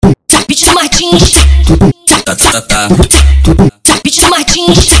Martins, Beat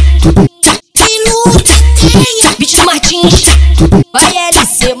Martins, Beat Martins, vai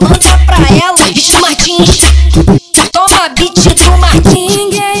LC, manda pra ela. Beat Martins, toma beat do Martins.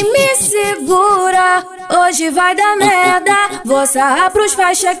 Ninguém me segura, hoje vai dar merda. Vou sarrar pros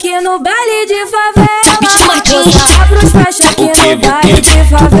faixa aqui no baile de favela. Beat Martins, vou sarrar pros faixa aqui no baile de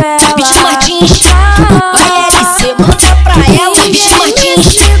favela. Beat Martins, vai LC, manda pra ela. Beat Martins,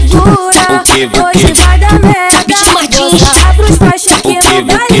 segura, hoje vai dar merda. Beat Martins, vou sarrar pros faixa aqui no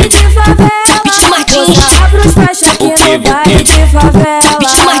baile de favela. Beat Martins, vou sarrar pros faixa aqui no baile de favela.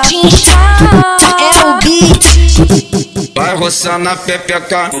 Beat Martins, é o beat. Vai roçar na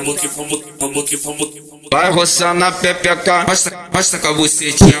pepeca, vamos que vamos. Vai roçar na pepeca, mostra com a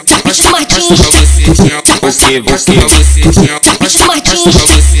bucetinha, mostra com a bucetinha, você com a bucetinha, Beat Martins, com a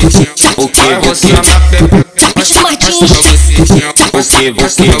bucetinha, vai roçar na pepeca, Beat mostra Martins, com a bucetinha, você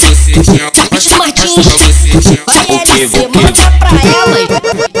com a bucetinha, Beat Martins, com a bucetinha, vai LC, manda pra ela.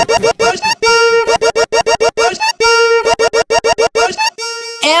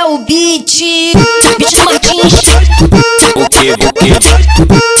 É o beat. Beat Martins,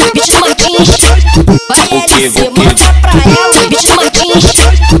 Beat Martins, vai LC, manda pra ela. Beat Martins,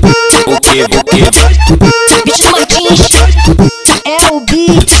 Beat Martins, é o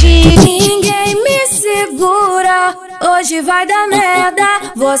beat. Ninguém me segura, hoje vai dar merda.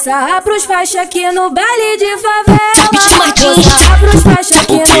 Vou sarrar pros faixa aqui no baile de favela. Beat Martins, vou sarrar pros faixa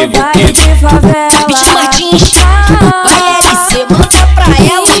aqui no baile de favela. Beat Martins, vai LC, manda pra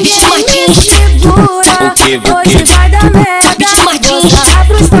ela. Beat Martins, segura, hoje vai dar merda. Beat Martins, vou sarrar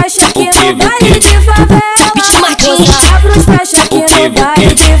pros faixa aqui no baile de favela. Beat Martins, vou sarrar pros faixa aqui no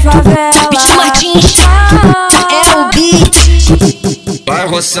baile de favela. Beat Martins, é o beat. vai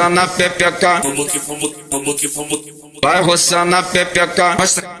roçar na pepeca, vamos que vamos. Vai roçar na pepeca,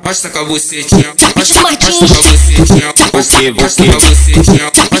 mostra com a bucetinha, mostra com a bucetinha, você com a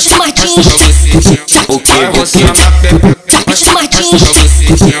bucetinha, Beat Martins, com a bucetinha, vai roçar na pepeca, Beat Martins, com a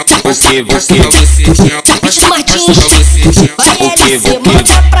bucetinha, você com a bucetinha, Beat Martins, com a bucetinha, vai LC,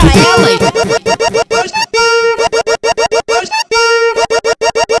 manda pra ela.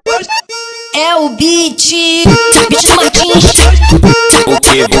 É o beat. Beat Martins,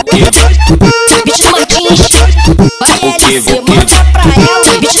 Beat Martins, vai LC, manda pra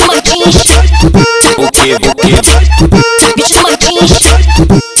ela. Beat Martins, Beat Martins,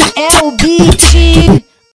 é o beat.